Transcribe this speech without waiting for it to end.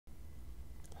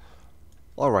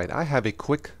Alright, I have a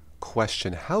quick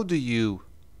question. How do you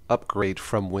upgrade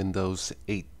from Windows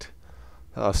 8?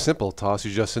 Simple, Toss.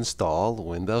 You just install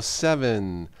Windows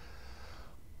 7.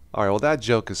 Alright, well that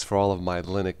joke is for all of my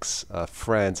Linux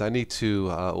friends. I need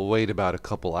to wait about a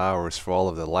couple hours for all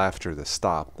of the laughter to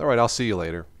stop. Alright, I'll see you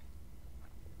later.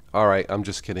 Alright, I'm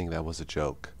just kidding. That was a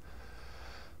joke.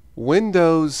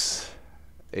 Windows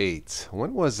 8.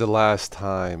 When was the last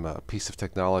time a piece of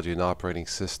technology, an operating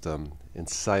system,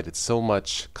 incited so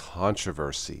much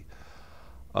controversy?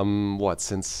 Not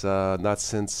since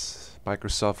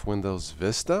Microsoft Windows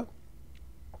Vista?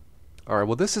 Alright,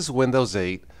 well this is Windows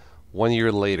 8, 1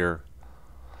 year later.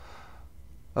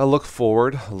 A look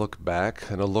forward, a look back,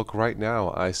 and a look right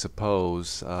now, I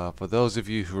suppose. For those of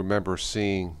you who remember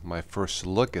seeing my first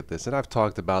look at this, and I've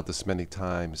talked about this many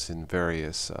times in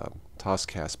various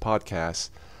Tosscast podcasts,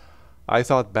 I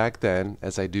thought back then,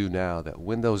 as I do now, that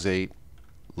Windows 8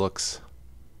 looks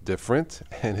different,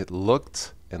 and it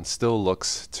looked and still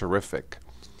looks terrific.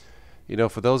 You know,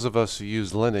 for those of us who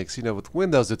use Linux, you know, with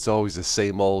Windows it's always the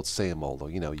same old, same old.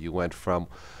 You know, you went from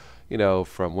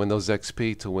Windows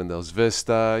XP to Windows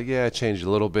Vista. Yeah, it changed a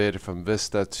little bit from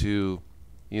Vista to,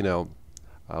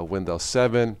 Windows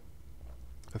 7.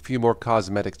 A few more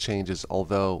cosmetic changes,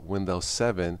 although Windows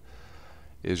 7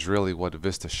 is really what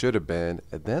Vista should have been.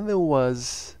 And then there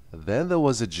was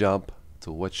a jump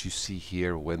to what you see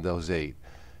here, Windows 8.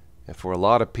 And for a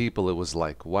lot of people it was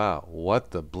like, wow,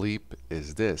 what the bleep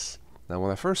is this? Now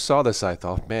when I first saw this I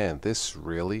thought, man, this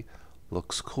really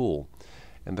looks cool.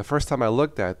 And the first time I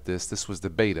looked at this was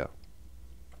the beta,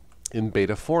 in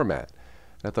beta format.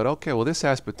 And I thought, okay, well this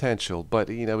has potential, but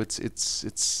you know, it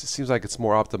seems like it's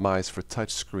more optimized for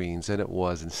touch screens than it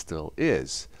was and still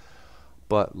is.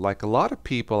 But like a lot of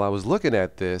people, I was looking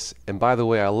at this, and by the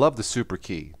way, I love the super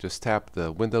key. Just tap the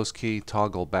Windows key,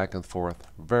 toggle back and forth,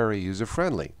 very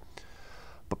user-friendly.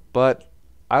 But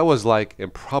I was like,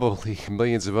 and probably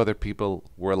millions of other people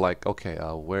were like, okay,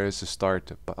 where is the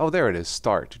start? Oh, there it is,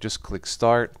 start. You just click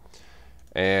start,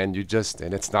 and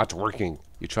it's not working.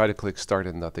 You try to click start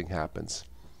and nothing happens.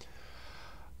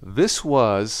 This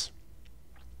was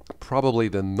probably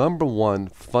the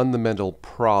 #1 fundamental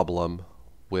problem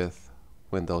with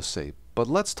Windows 8. But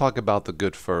let's talk about the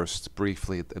good first,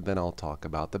 briefly, and then I'll talk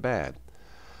about the bad.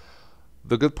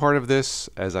 The good part of this,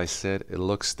 as I said, it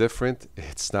looks different.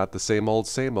 It's not the same old,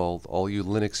 same old. All you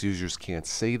Linux users can't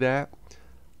say that.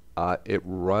 It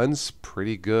runs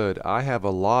pretty good. I have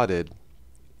allotted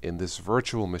in this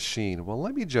virtual machine. Well,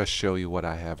 let me just show you what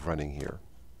I have running here.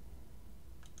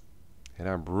 And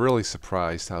I'm really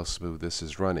surprised how smooth this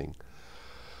is running.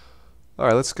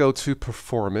 Alright, let's go to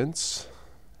performance.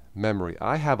 Memory.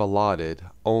 I have allotted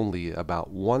only about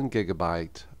 1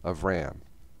 GB of RAM.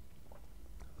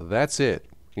 That's it.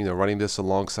 You know, running this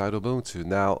alongside Ubuntu.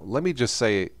 Now, let me just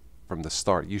say from the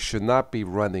start, you should not be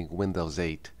running Windows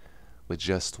 8 with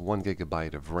just 1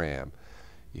 GB of RAM.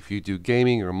 If you do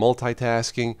gaming or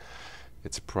multitasking,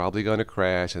 it's probably going to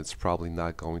crash and it's probably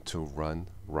not going to run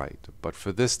right. But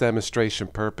for this demonstration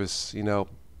purpose, you know,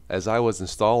 as I was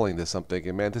installing this, I'm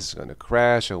thinking, man, this is going to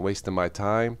crash. I'm wasting my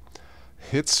time.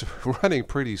 It's running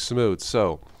pretty smooth.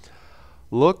 So,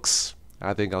 looks,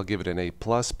 I think I'll give it an A+.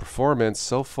 Performance,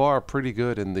 so far pretty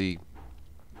good in the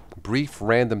brief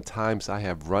random times I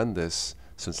have run this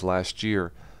since last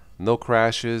year. No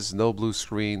crashes, no blue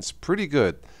screens, pretty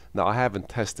good. Now I haven't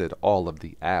tested all of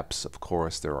the apps, of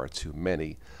course, there are too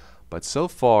many. But so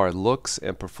far, looks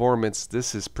and performance,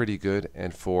 this is pretty good.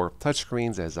 And for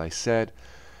touchscreens, as I said,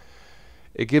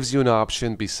 it gives you an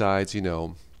option besides, you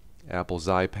know, Apple's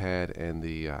iPad and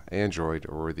the Android,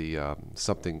 or the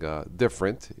something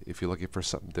different, if you're looking for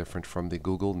something different from the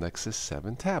Google Nexus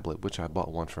 7 tablet, which I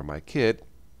bought one for my kid,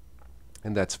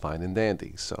 and that's fine and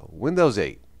dandy. So Windows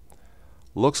 8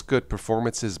 looks good.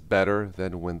 Performance is better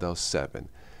than Windows 7.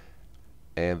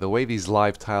 And the way these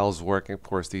live tiles work, and of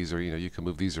course these are, you know, you can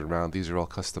move these around, these are all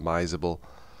customizable.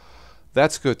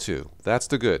 That's good too. That's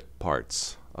the good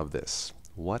parts of this.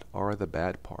 What are the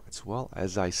bad parts? Well,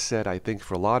 as I said, I think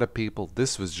for a lot of people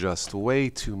this was just way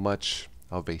too much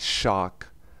of a shock,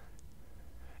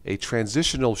 a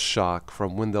transitional shock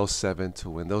from Windows 7 to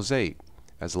Windows 8.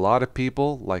 As a lot of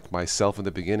people, like myself in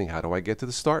the beginning, how do I get to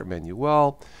the start menu?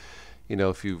 Well, you know,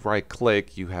 if you right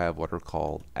click, you have what are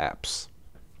called apps.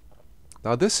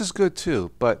 Now this is good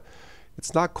too, but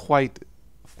it's not quite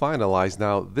finalized.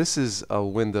 Now this is a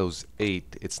Windows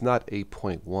 8. It's not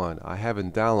 8.1. I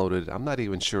haven't downloaded it. I'm not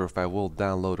even sure if I will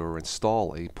download or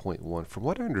install 8.1. From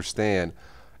what I understand,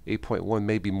 8.1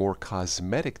 may be more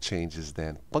cosmetic changes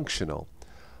than functional.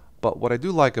 But what I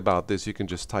do like about this, you can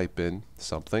just type in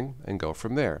something and go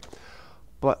from there.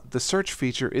 But the search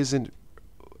feature isn't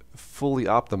fully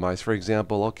optimized. For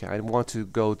example, okay, I want to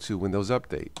go to Windows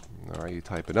Update. All right, you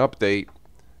type in update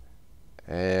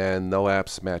and no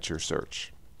apps match your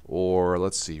search. Or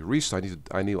let's see, restore.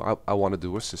 I want to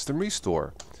do a system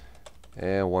restore.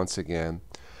 And once again,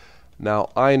 now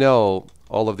I know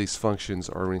all of these functions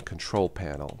are in Control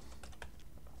Panel.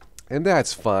 And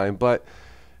that's fine, but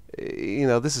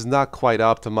this is not quite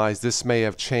optimized. This may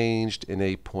have changed in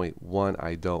 8.1,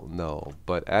 I don't know.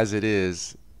 But as it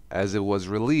is, as it was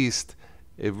released,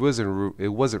 it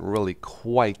wasn't really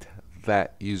quite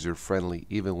that user friendly,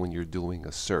 even when you're doing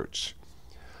a search.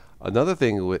 Another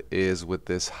thing is with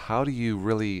this, how do you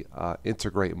really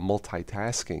integrate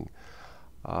multitasking?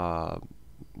 Go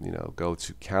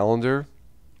to Calendar.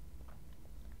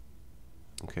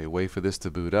 Okay, wait for this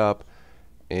to boot up,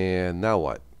 and now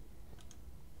what?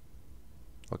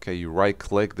 Okay, you right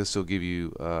click. This will give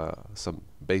you some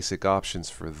basic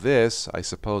options for this. I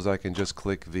suppose I can just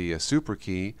click the super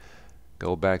key,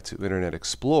 go back to Internet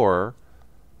Explorer.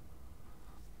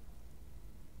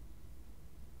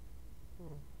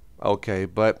 Okay,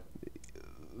 but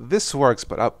this works,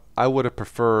 but I would have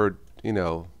preferred,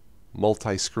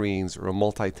 multi-screens or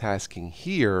multitasking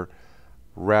here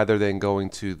rather than going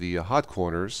to the hot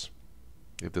corners,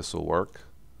 if this will work.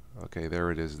 Okay,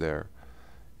 there it is there.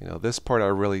 This part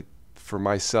for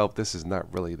myself, this is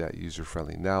not really that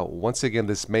user-friendly. Now, once again,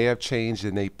 this may have changed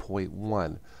in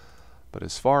 8.1, but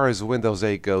as far as Windows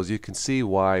 8 goes, you can see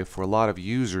why for a lot of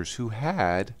users who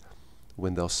had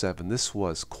Windows 7, this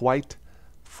was quite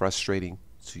frustrating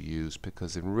to use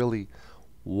because it really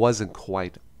wasn't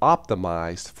quite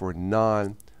optimized for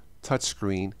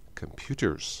non-touchscreen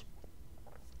computers.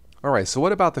 Alright, so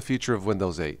what about the future of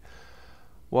Windows 8?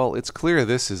 Well, it's clear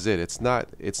this is it. It's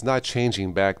not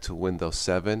changing back to Windows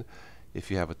 7.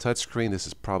 If you have a touchscreen, this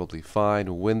is probably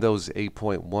fine. Windows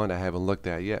 8.1, I haven't looked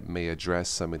at yet, may address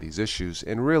some of these issues.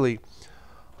 And really,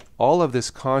 all of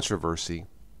this controversy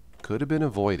could have been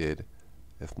avoided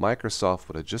if Microsoft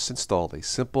would have just installed a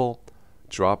simple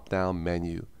drop-down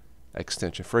menu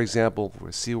extension. For example,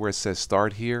 see where it says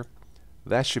Start here?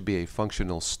 That should be a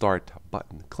functional Start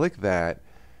button. Click that,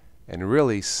 and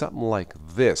really something like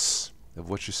this of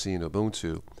what you see in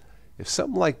Ubuntu, if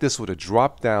something like this would have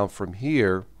dropped down from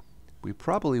here, we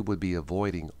probably would be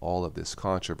avoiding all of this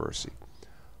controversy.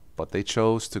 But they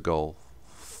chose to go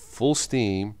full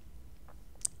steam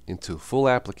into full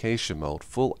application mode,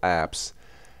 full apps,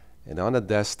 and on a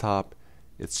desktop,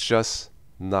 it's just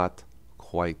not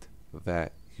quite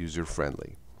that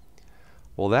user-friendly.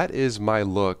 Well, that is my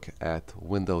look at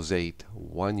Windows 8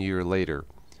 1 year later.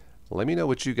 Let me know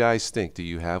what you guys think. Do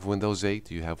you have Windows 8?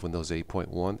 Do you have Windows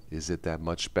 8.1? Is it that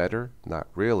much better? Not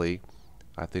really.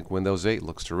 I think Windows 8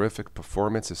 looks terrific.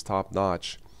 Performance is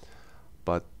top-notch.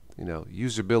 But,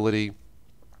 usability,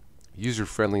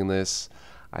 user-friendliness,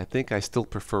 I think I still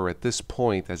prefer at this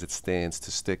point as it stands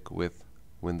to stick with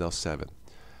Windows 7.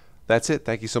 That's it.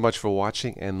 Thank you so much for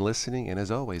watching and listening. And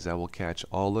as always, I will catch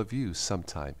all of you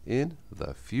sometime in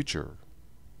the future.